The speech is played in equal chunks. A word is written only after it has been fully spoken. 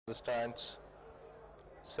The stands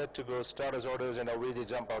set to go, starters orders, and away they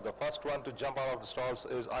jump out. The first one to jump out of the stalls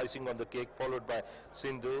is icing on the cake, followed by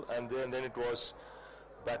Sindhu, and then it was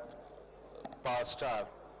that Power Star.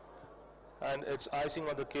 And it's icing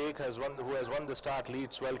on the cake who has won the start,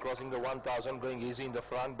 leads well, crossing the 1000, going easy in the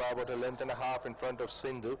front by about a length and a half in front of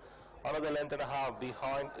Sindhu. Another length and a half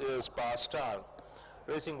behind is Power Star.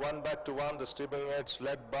 Racing 1 back to 1, the stablemates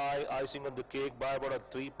led by icing on the cake by about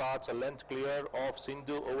 3 parts, a length clear of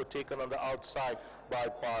Sindhu, overtaken on the outside by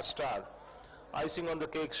Power Star. Icing on the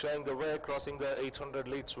cake showing the way, crossing the 800,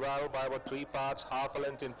 leads well by about 3 parts, half a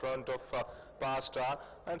length in front of Power Star.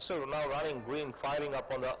 And so now running green, firing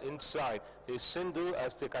up on the inside is Sindhu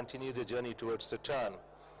as they continue the journey towards the turn.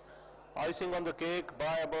 Icing on the cake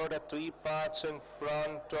by about 3 parts in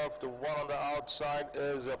front of the one on the outside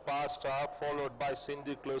is Power Star, followed by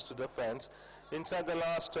Sindhu close to the fence. Inside the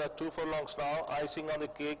last 2 furlongs now, icing on the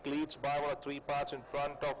cake leads by about 3 parts in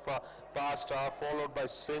front of Power Star, followed by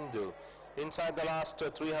Sindhu. Inside the last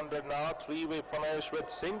 300 now, three-way finish with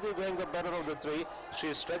Sindhu going the better of the three.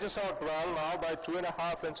 She stretches out well now by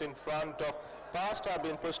 2.5 lengths in front of Power Star,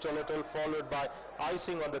 being pushed a little, followed by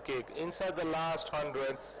icing on the cake. Inside the last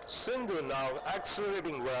 100, Sindhu now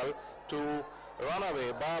accelerating well to run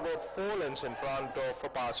away by about 4 lengths in front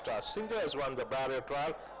of Power Star. Sindhu has won the barrier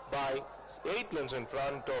trial by 8 lengths in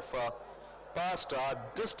front of Power Star.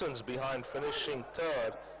 Distance behind, finishing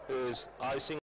third, is icing